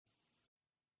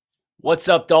What's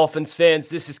up, Dolphins fans?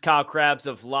 This is Kyle Krabs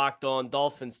of Locked On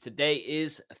Dolphins. Today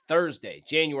is Thursday,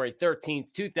 January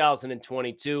 13th,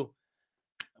 2022.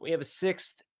 We have a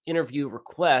sixth interview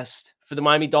request for the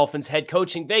Miami Dolphins head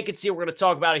coaching vacancy. We're going to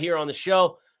talk about it here on the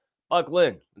show. Buckle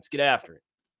in. Let's get after it.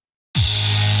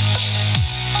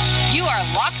 You are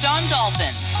Locked On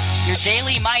Dolphins, your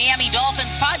daily Miami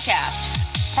Dolphins podcast,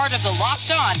 part of the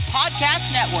Locked On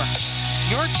Podcast Network,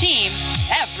 your team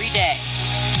every day.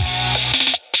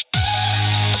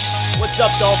 What's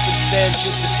up, Dolphins fans?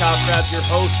 This is Kyle Krabs, your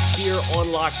host here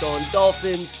on Locked On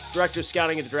Dolphins, director of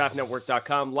scouting at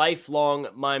thedraftnetwork.com, lifelong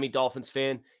Miami Dolphins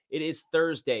fan. It is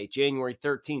Thursday, January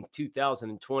 13th,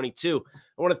 2022.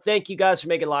 I want to thank you guys for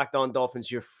making Locked On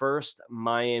Dolphins your first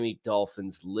Miami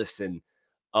Dolphins listen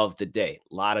of the day.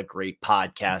 A lot of great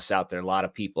podcasts out there, a lot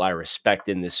of people I respect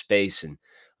in this space, and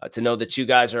to know that you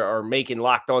guys are making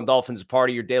Locked On Dolphins a part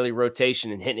of your daily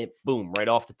rotation and hitting it, boom, right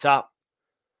off the top,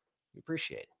 we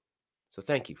appreciate it. So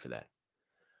thank you for that.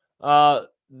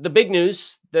 The big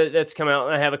news that's come out,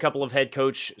 and I have a couple of head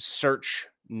coach search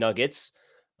nuggets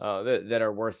that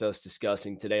are worth us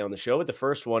discussing today on the show. But the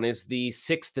first one is the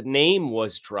sixth name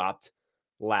was dropped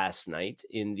last night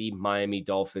in the Miami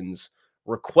Dolphins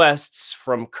requests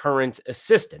from current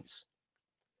assistants.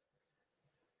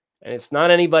 And it's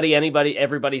not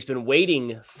everybody's been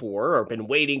waiting for or been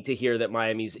waiting to hear that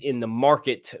Miami's in the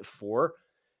market for.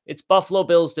 It's Buffalo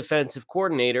Bills defensive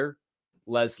coordinator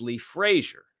Leslie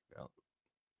Frazier. Now,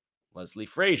 Leslie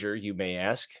Frazier, you may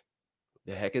ask,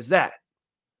 who the heck is that?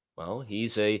 Well,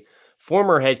 he's a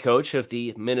former head coach of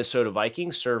the Minnesota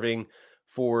Vikings, serving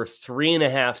for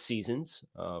 3.5 seasons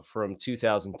from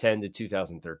 2010 to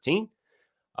 2013.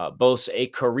 Boasts a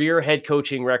career head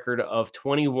coaching record of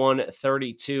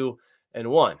 21-32-1.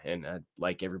 And I'd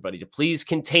like everybody to please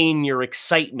contain your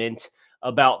excitement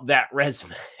about that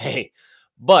resume.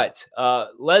 But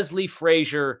Leslie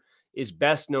Frazier is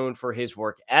best known for his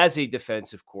work as a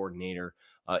defensive coordinator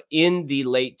in the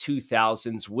late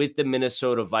 2000s with the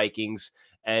Minnesota Vikings,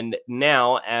 and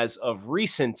now, as of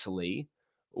recently,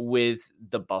 with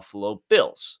the Buffalo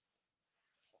Bills.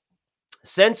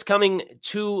 Since coming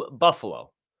to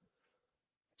Buffalo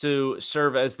to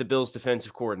serve as the Bills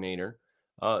defensive coordinator,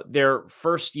 their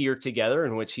first year together,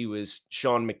 in which he was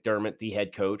Sean McDermott, the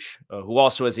head coach, who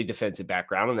also has a defensive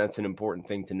background, and that's an important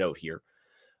thing to note here.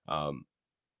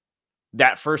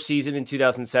 That first season in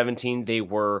 2017, they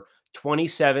were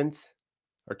 27th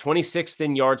or 26th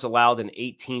in yards allowed and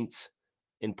 18th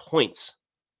in points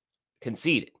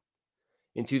conceded.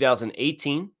 In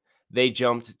 2018, they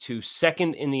jumped to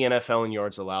second in the NFL in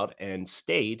yards allowed and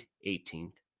stayed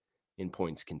 18th in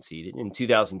points conceded. In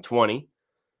 2019,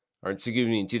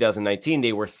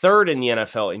 they were third in the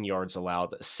NFL in yards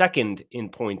allowed, second in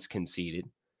points conceded.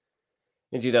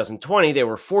 In 2020, they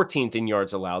were 14th in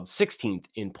yards allowed, 16th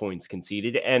in points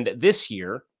conceded. And this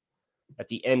year, at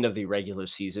the end of the regular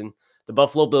season, the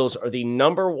Buffalo Bills are the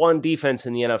number one defense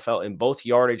in the NFL in both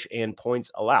yardage and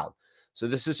points allowed. So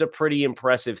this is a pretty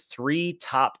impressive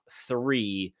top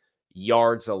three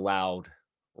yards allowed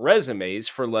resumes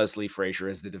for Leslie Frazier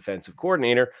as the defensive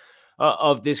coordinator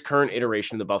of this current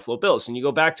iteration of the Buffalo Bills. And you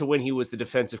go back to when he was the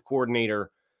defensive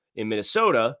coordinator in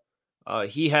Minnesota,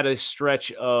 he had a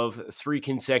stretch of 3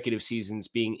 consecutive seasons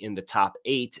being in the top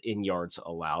 8 in yards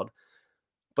allowed,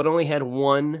 but only had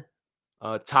one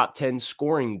top 10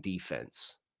 scoring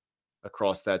defense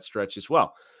across that stretch as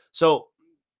well. So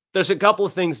there's a couple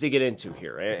of things to get into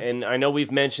here. And I know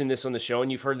we've mentioned this on the show,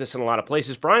 and you've heard this in a lot of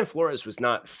places. Brian Flores was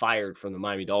not fired from the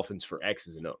Miami Dolphins for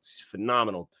X's and O's. He's a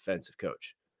phenomenal defensive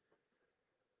coach.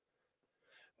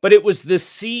 But it was the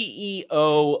CEO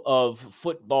of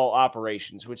football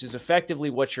operations, which is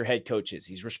effectively what your head coach is.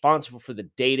 He's responsible for the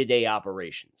day-to-day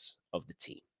operations of the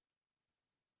team.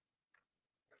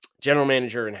 General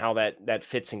manager and how that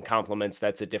fits and complements,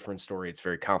 that's a different story. It's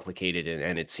very complicated,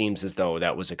 and it seems as though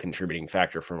that was a contributing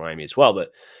factor for Miami as well.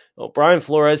 But Brian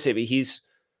Flores, he's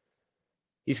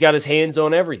got his hands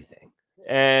on everything.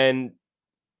 And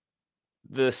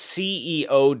the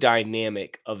CEO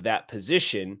dynamic of that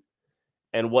position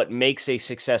and what makes a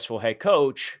successful head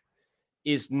coach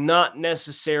is not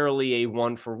necessarily a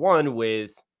one-for-one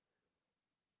with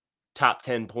top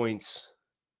 10 points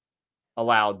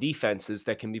allowed defenses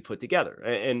that can be put together.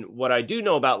 And what I do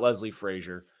know about Leslie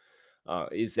Frazier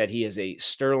is that he has a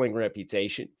sterling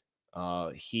reputation.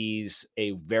 He's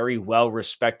a very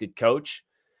well-respected coach.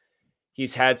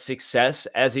 He's had success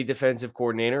as a defensive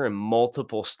coordinator in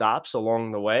multiple stops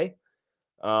along the way.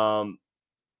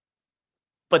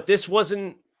 But this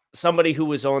wasn't somebody who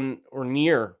was on or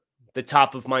near the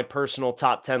top of my personal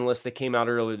top 10 list that came out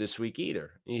earlier this week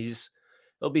either.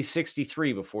 He'll be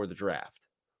 63 before the draft.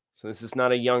 So this is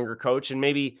not a younger coach, and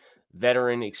maybe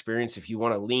veteran experience if you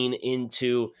want to lean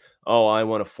into, oh, I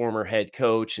want a former head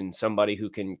coach and somebody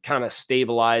who can kind of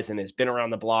stabilize and has been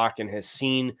around the block and has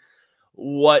seen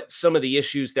what some of the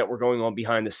issues that were going on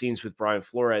behind the scenes with Brian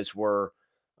Flores were,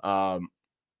 um,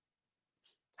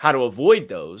 how to avoid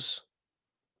those.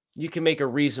 You can make a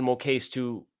reasonable case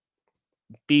to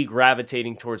be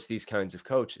gravitating towards these kinds of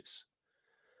coaches.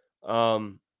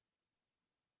 Um,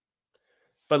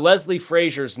 but Leslie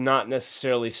Frazier's not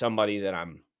necessarily somebody that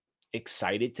I'm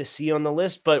excited to see on the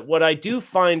list. But what I do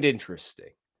find interesting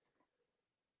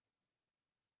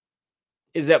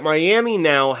is that Miami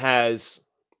now has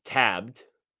tabbed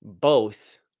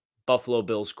both Buffalo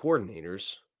Bills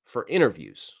coordinators for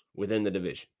interviews within the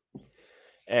division.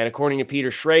 And according to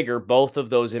Peter Schrager, both of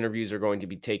those interviews are going to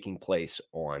be taking place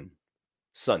on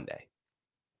Sunday.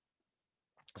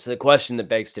 So the question that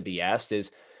begs to be asked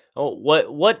is,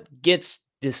 what gets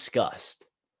discussed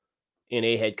in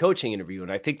a head coaching interview?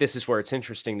 And I think this is where it's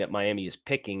interesting that Miami is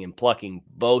picking and plucking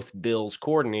both Bills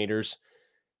coordinators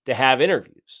to have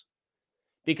interviews.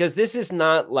 Because this is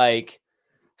not like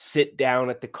sit down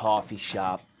at the coffee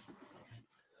shop,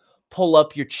 pull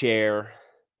up your chair.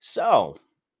 So,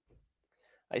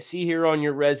 I see here on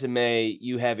your resume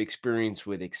you have experience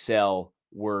with Excel,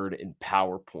 Word, and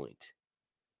PowerPoint.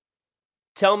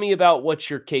 Tell me about what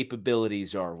your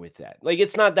capabilities are with that. Like,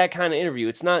 it's not that kind of interview.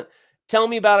 It's not, tell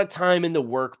me about a time in the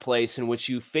workplace in which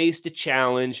you faced a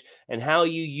challenge and how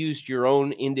you used your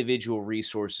own individual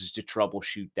resources to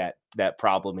troubleshoot that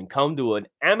problem and come to an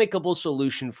amicable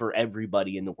solution for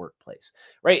everybody in the workplace.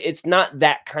 Right? It's not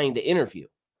that kind of interview.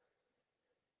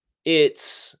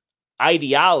 It's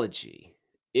ideology.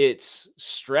 It's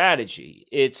strategy.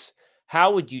 It's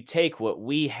how would you take what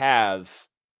we have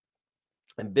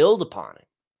and build upon it?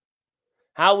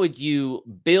 How would you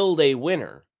build a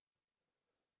winner?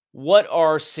 What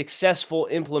are successful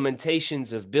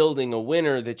implementations of building a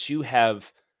winner that you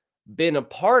have been a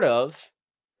part of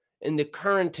in the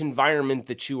current environment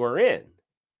that you are in?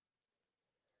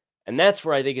 And that's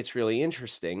where I think it's really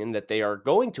interesting, and that they are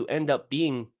going to end up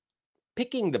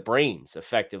picking the brains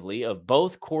effectively of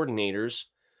both coordinators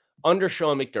under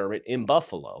Sean McDermott in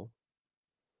Buffalo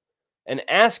and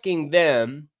asking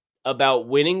them about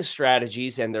winning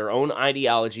strategies and their own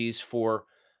ideologies for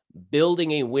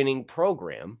building a winning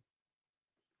program.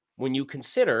 When you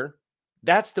consider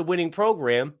that's the winning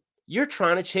program you're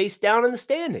trying to chase down in the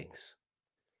standings.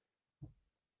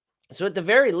 So at the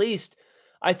very least,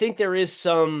 I think there is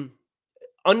some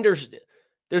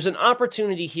there's an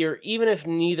opportunity here, even if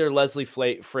neither Leslie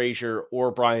Frazier or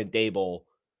Brian Daboll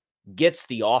gets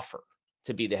the offer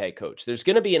to be the head coach. There's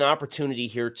going to be an opportunity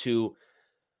here to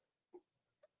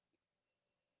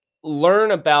learn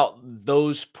about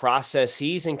those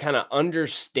processes and kind of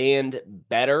understand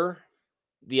better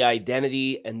the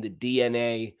identity and the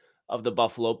DNA of the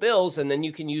Buffalo Bills. And then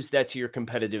you can use that to your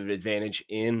competitive advantage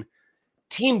in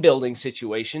team building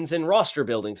situations and roster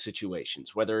building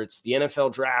situations, whether it's the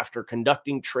NFL draft or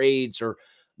conducting trades or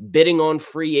bidding on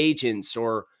free agents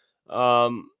or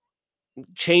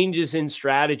changes in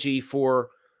strategy for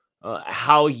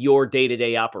how your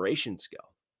day-to-day operations go.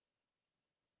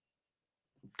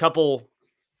 Couple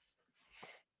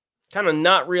kind of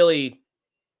not really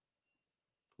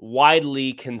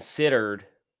widely considered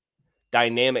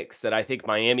dynamics that I think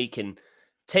Miami can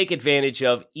take advantage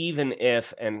of, even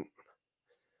if, and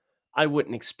I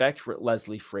wouldn't expect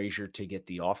Leslie Frazier to get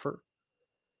the offer.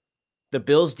 The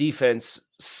Bills defense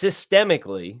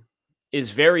systemically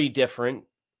is very different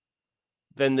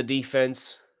than the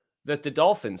defense that the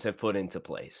Dolphins have put into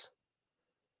place.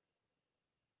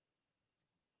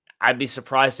 I'd be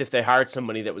surprised if they hired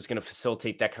somebody that was going to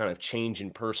facilitate that kind of change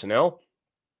in personnel.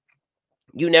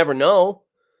 You never know,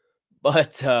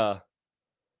 but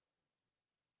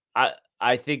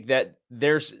I think that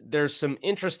there's some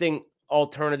interesting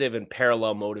alternative and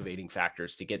parallel motivating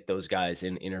factors to get those guys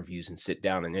in interviews and sit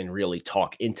down and really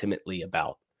talk intimately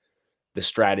about the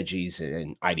strategies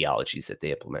and ideologies that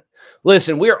they implement.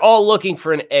 Listen, we're all looking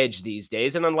for an edge these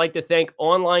days, and I'd like to thank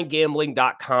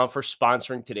OnlineGambling.com for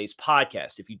sponsoring today's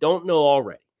podcast. If you don't know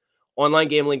already,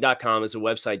 OnlineGambling.com is a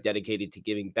website dedicated to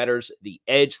giving bettors the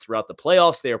edge throughout the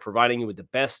playoffs. They are providing you with the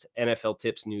best NFL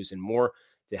tips, news, and more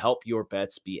to help your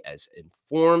bets be as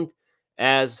informed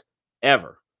as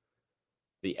ever.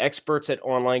 The experts at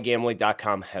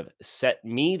OnlineGambling.com have set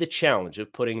me the challenge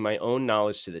of putting my own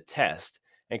knowledge to the test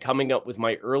and coming up with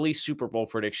my early Super Bowl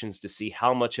predictions to see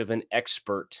how much of an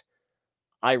expert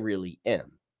I really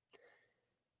am.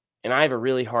 And I have a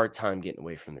really hard time getting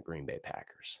away from the Green Bay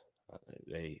Packers.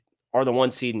 They are the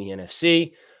 1 seed in the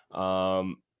NFC.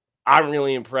 I'm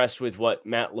really impressed with what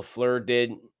Matt LaFleur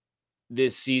did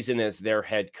this season as their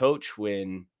head coach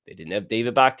when they didn't have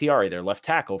David Bakhtiari, their left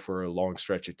tackle, for a long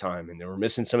stretch of time. And they were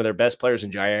missing some of their best players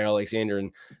in Jair Alexander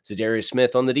and Zadarius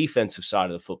Smith on the defensive side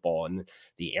of the football, and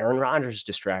the Aaron Rodgers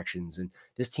distractions. And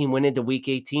this team went into week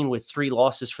 18 with 3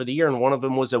 losses for the year. And one of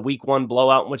them was a week 1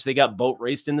 blowout in which they got boat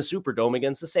raced in the Superdome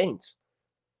against the Saints.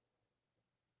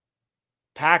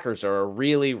 Packers are a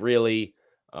really, really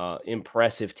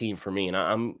impressive team for me. And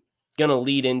I'm going to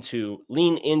lean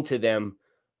into them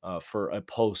for a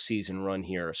postseason run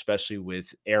here, especially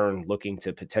with Aaron looking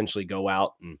to potentially go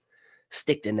out and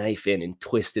stick the knife in and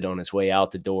twist it on his way out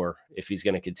the door if he's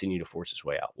going to continue to force his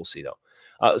way out. We'll see, though.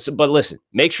 But listen,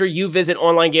 make sure you visit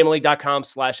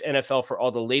onlinegambling.com/NFL for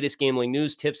all the latest gambling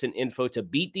news, tips, and info to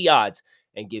beat the odds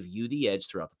and give you the edge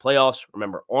throughout the playoffs.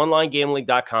 Remember,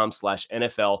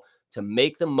 onlinegambling.com/NFL to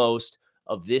make the most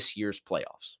of this year's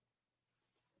playoffs.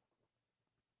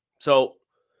 So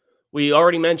we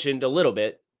already mentioned a little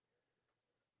bit.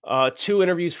 2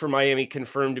 interviews for Miami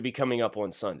confirmed to be coming up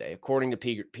on Sunday, according to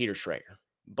Peter Schrager,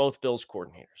 both Bills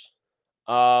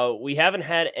coordinators. We haven't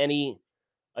had any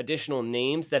additional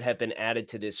names that have been added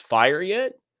to this fire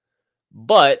yet,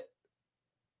 but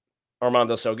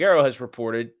Armando Salguero has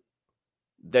reported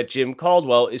that Jim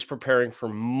Caldwell is preparing for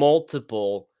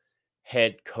multiple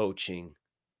head coaching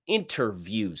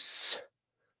interviews.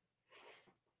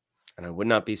 And I would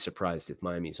not be surprised if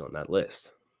Miami's on that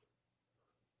list.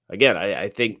 Again, I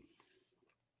think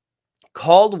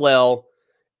Caldwell,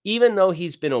 even though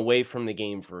he's been away from the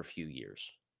game for a few years,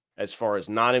 as far as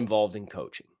not involved in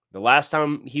coaching, the last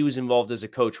time he was involved as a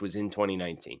coach was in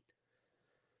 2019.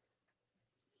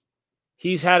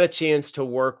 He's had a chance to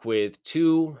work with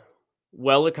 2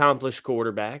 well-accomplished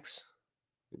quarterbacks,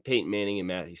 Peyton Manning and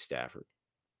Matthew Stafford.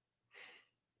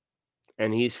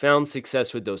 And he's found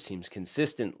success with those teams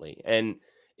consistently. And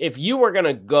if you were going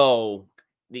to go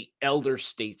the elder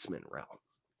statesman route,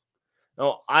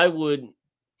 now I would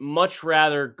much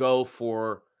rather go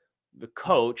for the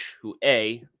coach who,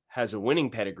 A, has a winning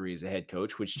pedigree as a head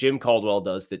coach, which Jim Caldwell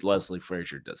does that Leslie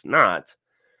Frazier does not.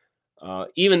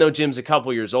 Even though Jim's a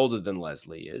couple years older than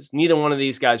Leslie is, neither one of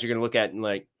these guys you're going to look at and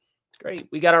like, great,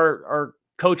 we got our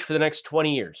coach for the next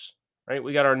 20 years, right?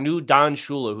 We got our new Don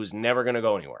Shula who's never going to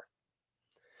go anywhere.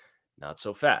 Not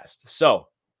so fast. So,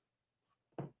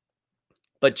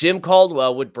 but Jim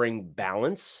Caldwell would bring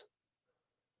balance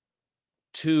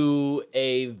to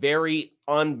a very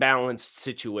unbalanced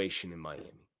situation in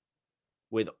Miami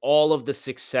with all of the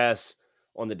success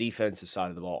on the defensive side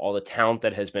of the ball, all the talent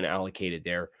that has been allocated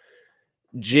there.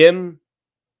 Jim,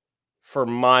 for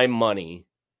my money,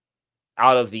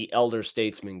 out of the elder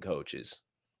statesman coaches,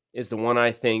 is the one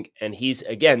I think, and he's,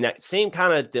 again, that same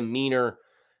kind of demeanor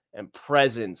and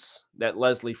presence that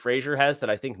Leslie Frazier has that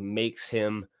I think makes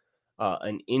him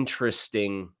an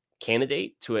interesting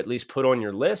candidate to at least put on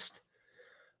your list.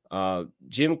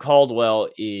 Jim Caldwell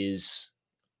is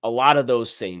a lot of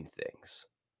those same things.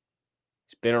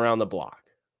 He's been around the block,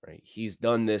 right? He's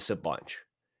done this a bunch.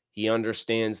 He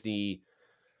understands the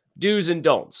do's and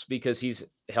don'ts because he's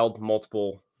held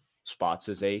multiple spots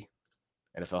as a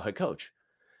NFL head coach.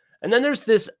 And then there's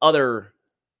this other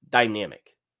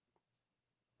dynamic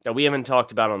that we haven't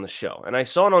talked about on the show. And I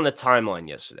saw it on the timeline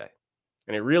yesterday,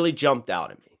 and it really jumped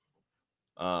out at me.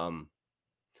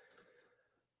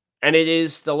 And it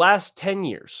is the last 10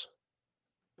 years.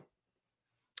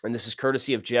 And this is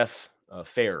courtesy of Jeff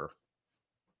Fair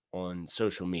on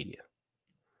social media.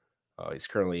 He's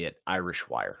currently at Irish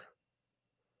Wire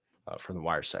from the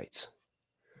Wire sites.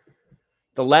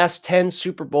 The last 10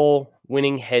 Super Bowl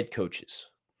winning head coaches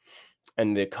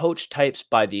and the coach types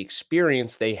by the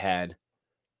experience they had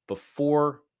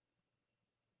before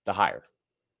the hire.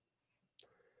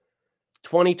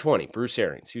 2020, Bruce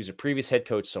Arians. He was a previous head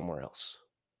coach somewhere else.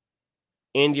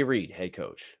 Andy Reid, head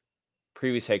coach.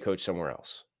 Previous head coach somewhere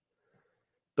else.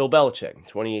 Bill Belichick,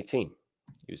 2018.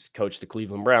 He was the coach of the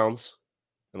Cleveland Browns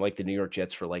and like the New York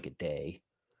Jets for like a day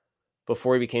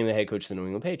before he became the head coach of the New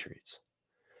England Patriots.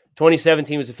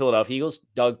 2017 was the Philadelphia Eagles.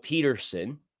 Doug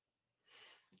Peterson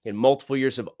had multiple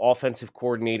years of offensive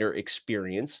coordinator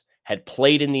experience, had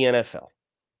played in the NFL.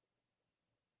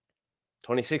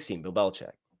 2016, Bill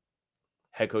Belichick,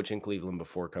 head coach in Cleveland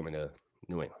before coming to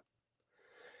New England.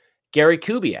 Gary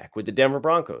Kubiak with the Denver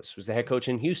Broncos was the head coach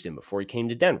in Houston before he came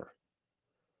to Denver.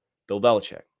 Bill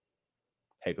Belichick,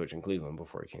 head coach in Cleveland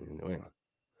before he came to New England.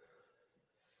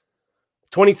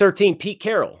 2013, Pete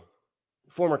Carroll,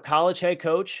 former college head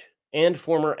coach and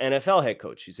former NFL head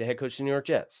coach. He's the head coach of the New York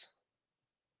Jets.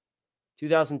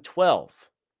 2012,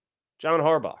 John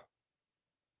Harbaugh.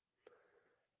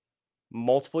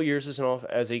 Multiple years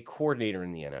as a coordinator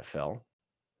in the NFL.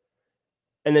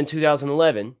 And then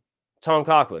 2011, Tom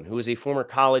Coughlin, who was a former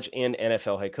college and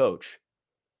NFL head coach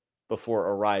before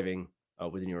arriving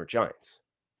with the New York Giants.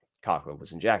 Coughlin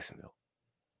was in Jacksonville.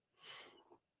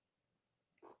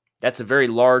 That's a very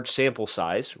large sample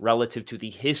size relative to the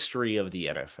history of the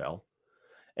NFL.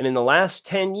 And in the last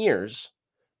 10 years,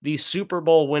 the Super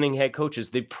Bowl winning head coaches,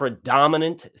 the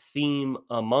predominant theme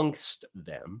amongst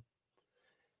them,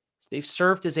 is they've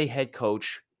served as a head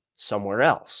coach somewhere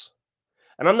else.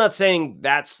 And I'm not saying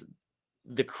that's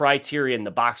the criteria in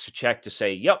the box to check to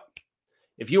say, yep,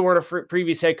 if you weren't a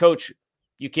previous head coach,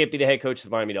 you can't be the head coach of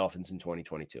the Miami Dolphins in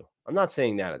 2022. I'm not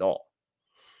saying that at all.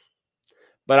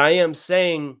 But I am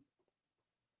saying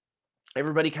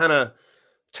everybody kind of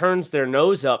turns their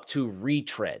nose up to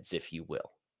retreads, if you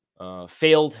will,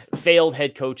 failed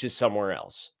head coaches somewhere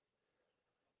else.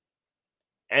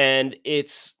 And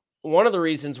it's one of the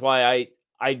reasons why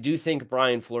I do think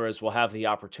Brian Flores will have the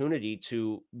opportunity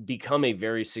to become a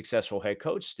very successful head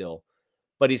coach still,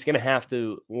 but he's going to have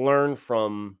to learn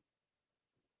from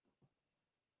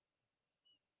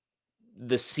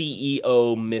the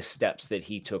CEO missteps that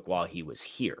he took while he was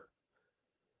here.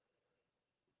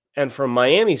 And from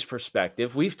Miami's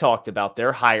perspective, we've talked about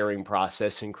their hiring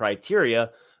process and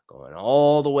criteria going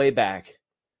all the way back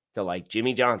to like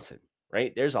Jimmy Johnson,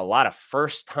 right? There's a lot of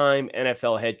first-time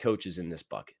NFL head coaches in this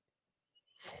bucket.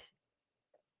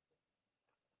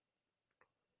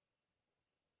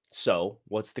 So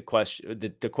what's the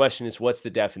question? The question is, what's the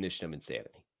definition of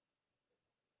insanity?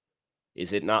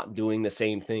 Is it not doing the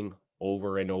same thing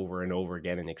over and over and over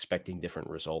again and expecting different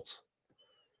results?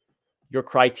 Your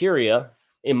criteria,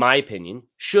 in my opinion,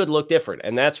 should look different.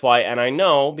 And that's why, and I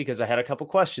know because I had a couple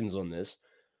questions on this,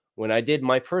 when I did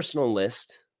my personal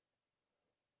list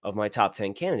of my top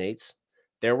 10 candidates,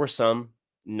 there were some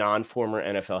non-former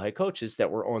NFL head coaches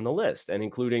that were on the list, and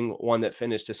including one that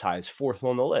finished as high as 4th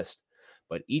on the list.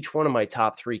 But each one of my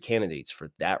top 3 candidates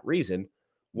for that reason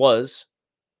was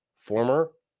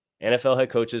former NFL head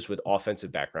coaches with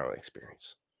offensive background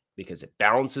experience, because it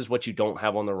balances what you don't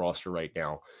have on the roster right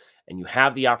now, and you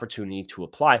have the opportunity to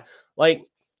apply. Like,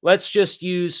 let's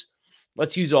use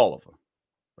all of them,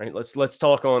 right? Let's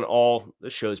talk on all. The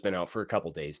show's been out for a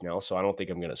couple days now, so I don't think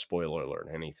I'm going to spoiler alert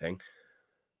anything.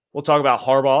 We'll talk about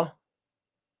Harbaugh.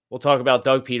 We'll talk about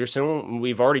Doug Peterson.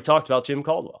 We've already talked about Jim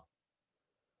Caldwell.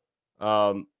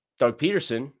 Doug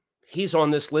Peterson, he's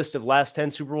on this list of last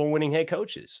 10 Super Bowl winning head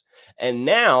coaches. And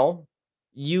now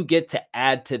you get to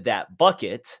add to that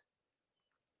bucket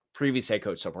previous head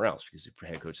coach somewhere else, because he's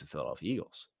head coach of the Philadelphia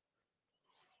Eagles.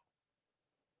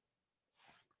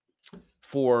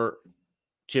 For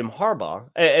Jim Harbaugh,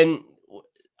 and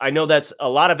I know that's a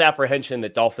lot of apprehension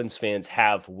that Dolphins fans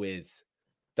have with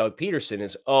Doug Peterson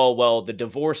is, oh, well, the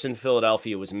divorce in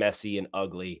Philadelphia was messy and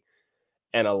ugly,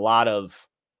 and a lot of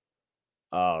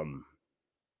the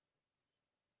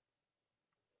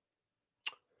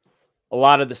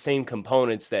same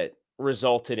components that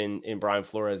resulted in Brian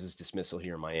Flores' dismissal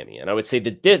here in Miami. And I would say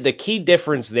the key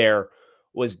difference there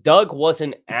was Doug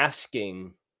wasn't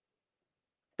asking,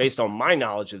 based on my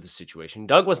knowledge of the situation,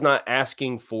 Doug was not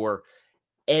asking for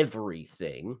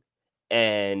everything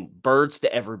and birds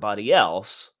to everybody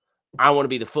else. I want to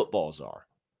be the football czar.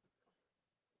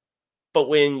 But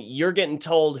when you're getting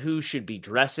told who should be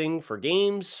dressing for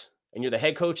games and you're the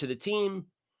head coach of the team,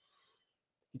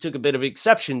 you took a bit of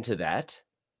exception to that.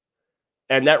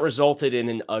 And that resulted in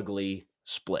an ugly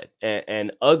split.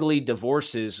 And ugly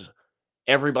divorces,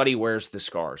 everybody wears the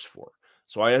scars for.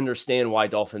 So I understand why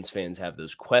Dolphins fans have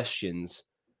those questions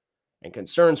and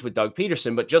concerns with Doug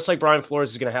Peterson. But just like Brian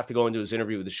Flores is going to have to go into his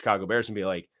interview with the Chicago Bears and be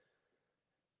like,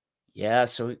 yeah,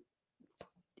 so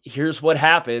here's what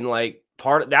happened. Like,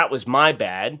 part of that was my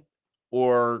bad,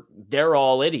 or they're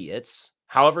all idiots.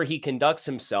 However he conducts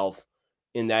himself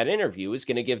in that interview is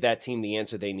going to give that team the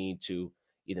answer they need to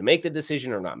either make the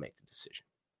decision or not make the decision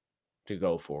to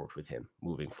go forward with him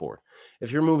moving forward.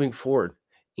 If you're moving forward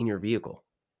in your vehicle,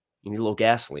 you need a little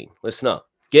gasoline. Listen up.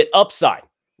 Get Upside.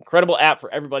 Incredible app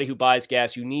for everybody who buys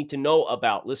gas you need to know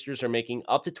about. Listeners are making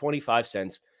up to 25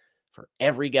 cents for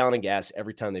every gallon of gas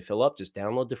every time they fill up. Just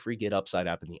download the free Get Upside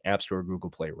app in the App Store or Google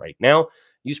Play right now.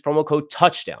 Use promo code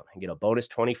TOUCHDOWN and get a bonus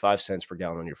 25 cents per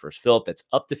gallon on your first fill up. That's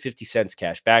up to 50 cents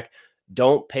cash back.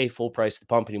 Don't pay full price at the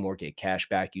pump anymore. Get cash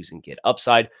back using Get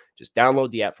Upside. Just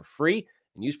download the app for free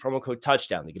and use promo code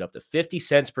TOUCHDOWN to get up to 50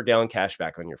 cents per gallon cash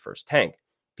back on your first tank.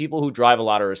 People who drive a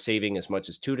lot are saving as much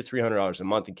as $200 to $300 a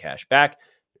month in cash back.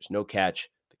 There's no catch.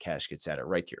 The cash gets added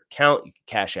right to your account. You can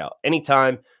cash out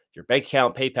anytime. Your bank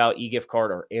account, PayPal, e-gift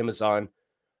card, or Amazon,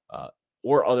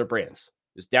 or other brands.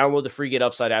 Just download the free Get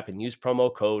Upside app and use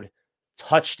promo code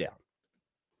TOUCHDOWN.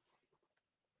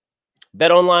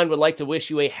 BetOnline would like to wish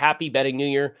you a happy betting new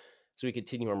year as we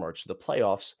continue our march to the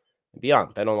playoffs and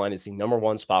beyond. BetOnline is the number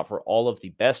one spot for all of the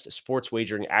best sports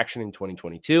wagering action in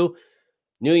 2022.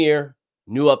 New year,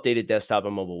 new updated desktop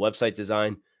and mobile website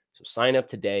design. So sign up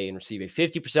today and receive a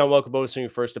 50% welcome bonus on your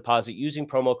first deposit using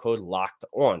promo code Locked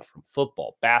On. From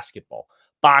football, basketball,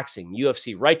 boxing,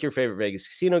 UFC, right to your favorite Vegas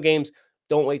casino games.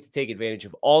 Don't wait to take advantage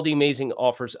of all the amazing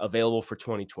offers available for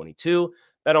 2022.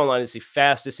 BetOnline is the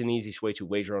fastest and easiest way to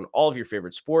wager on all of your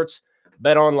favorite sports.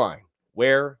 BetOnline,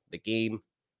 where the game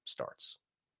starts.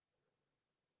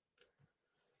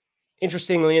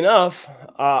 Interestingly enough,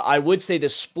 I would say the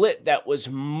split that was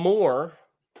more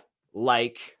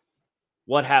like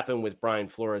what happened with Brian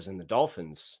Flores and the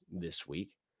Dolphins this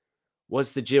week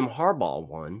was the Jim Harbaugh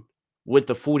one with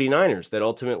the 49ers that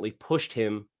ultimately pushed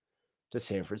him to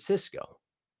San Francisco.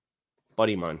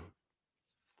 Buddy of mine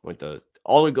went going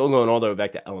all the way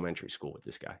back to elementary school with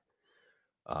this guy.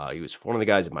 He was one of the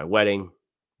guys at my wedding.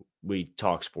 We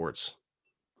talk sports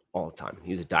all the time.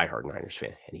 He's a diehard Niners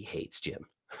fan, and he hates Jim.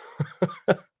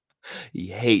 He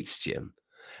hates Jim.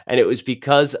 And it was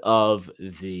because of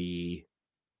the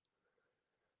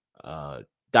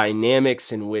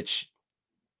dynamics in which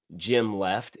Jim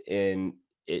left, and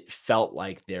it felt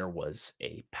like there was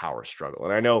a power struggle.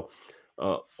 And I know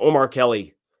Omar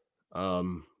Kelly,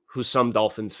 who some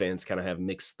Dolphins fans kind of have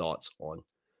mixed thoughts on.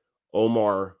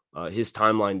 Omar, his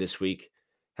timeline this week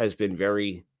has been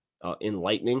very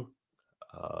enlightening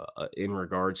in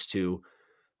regards to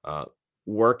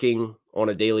working on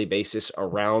a daily basis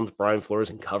around Brian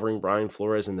Flores and covering Brian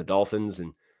Flores and the Dolphins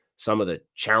and some of the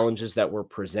challenges that were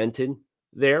presented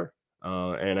there.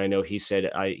 And I know he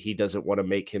said he doesn't want to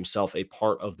make himself a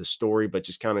part of the story, but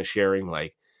just kind of sharing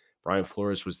like Brian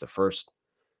Flores was the first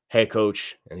head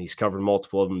coach, and he's covered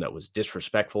multiple of them that was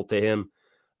disrespectful to him.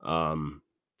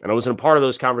 And I wasn't a part of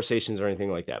those conversations or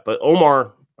anything like that. But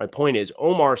Omar, my point is,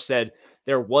 Omar said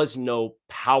there was no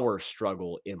power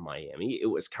struggle in Miami. It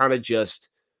was kind of just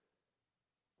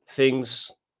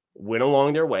things went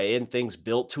along their way and things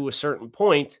built to a certain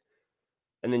point.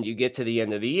 And then you get to the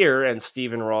end of the year and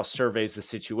Stephen Ross surveys the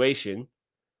situation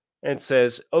and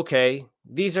says, okay,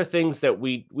 these are things that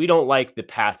we don't like the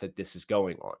path that this is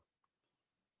going on.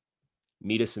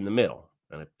 Meet us in the middle.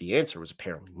 And the answer was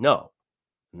apparently no.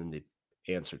 And then the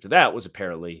answer to that was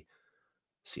apparently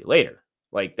see you later.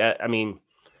 Like that. I mean,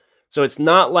 so it's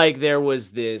not like there was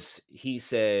this he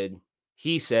said,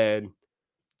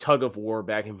 tug of war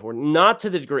back and forth. Not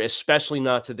to the degree, especially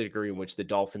not to the degree in which the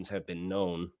Dolphins have been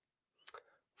known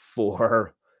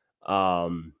for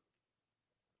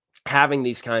having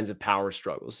these kinds of power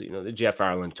struggles. You know, the Jeff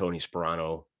Ireland, Tony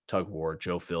Sperano tug of war,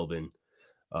 Joe Philbin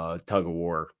tug of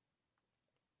war.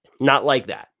 Not like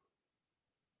that.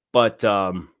 But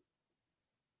and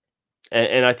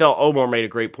I thought Omar made a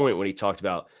great point when he talked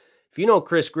about, if you know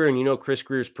Chris Grier and you know Chris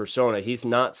Grier's persona, he's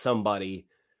not somebody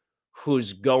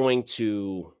who's going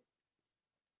to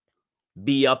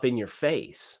be up in your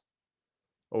face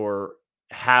or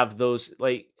have those,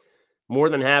 like, more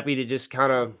than happy to just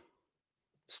kind of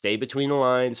stay between the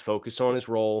lines, focus on his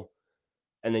role.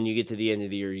 And then you get to the end of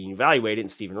the year, you evaluate it,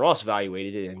 and Stephen Ross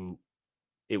evaluated it, and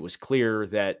it was clear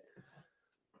that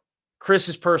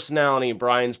Chris's personality and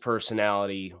Brian's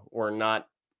personality were not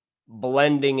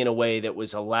blending in a way that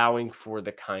was allowing for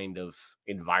the kind of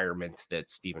environment that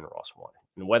Stephen Ross wanted.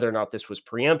 And whether or not this was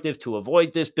preemptive to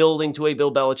avoid this building to a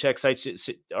Bill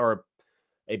Belichick or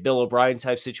a Bill O'Brien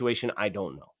type situation, I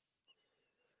don't know.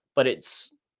 But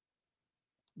it's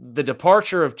the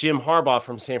departure of Jim Harbaugh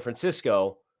from San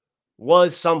Francisco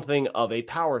was something of a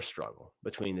power struggle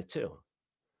between the two.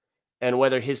 And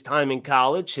whether his time in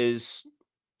college has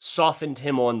softened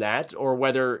him on that, or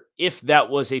whether if that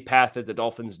was a path that the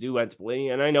Dolphins do ultimately,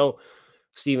 and I know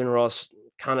Stephen Ross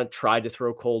kind of tried to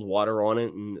throw cold water on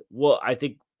it, and well, I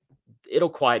think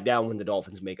it'll quiet down when the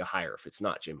Dolphins make a hire if it's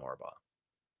not Jim Harbaugh,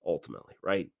 ultimately,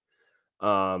 right?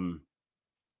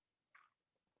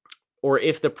 Or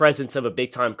if the presence of a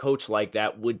big-time coach like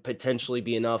that would potentially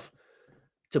be enough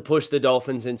to push the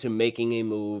Dolphins into making a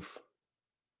move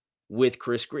with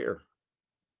Chris Grier.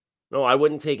 No, I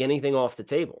wouldn't take anything off the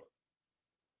table.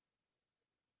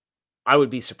 I would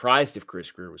be surprised if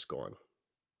Chris Grier was gone.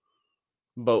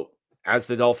 But as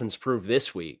the Dolphins proved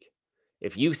this week,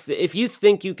 if you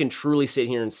think you can truly sit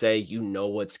here and say you know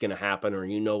what's going to happen or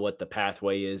you know what the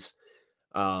pathway is,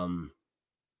 go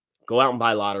out and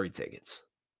buy lottery tickets.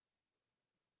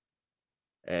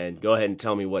 And go ahead and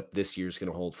tell me what this year's going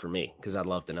to hold for me, because I'd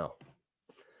love to know.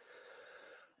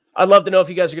 I'd love to know if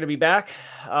you guys are going to be back.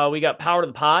 We got Power to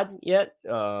the Pod yet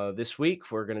this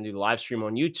week. We're going to do the live stream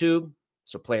on YouTube,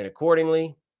 so plan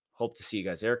accordingly. Hope to see you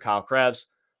guys there. Kyle Krabs,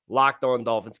 Locked On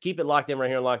Dolphins. Keep it locked in right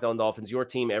here on Locked On Dolphins. Your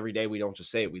team every day. We don't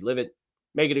just say it, we live it.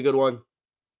 Make it a good one.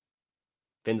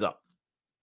 Fins up.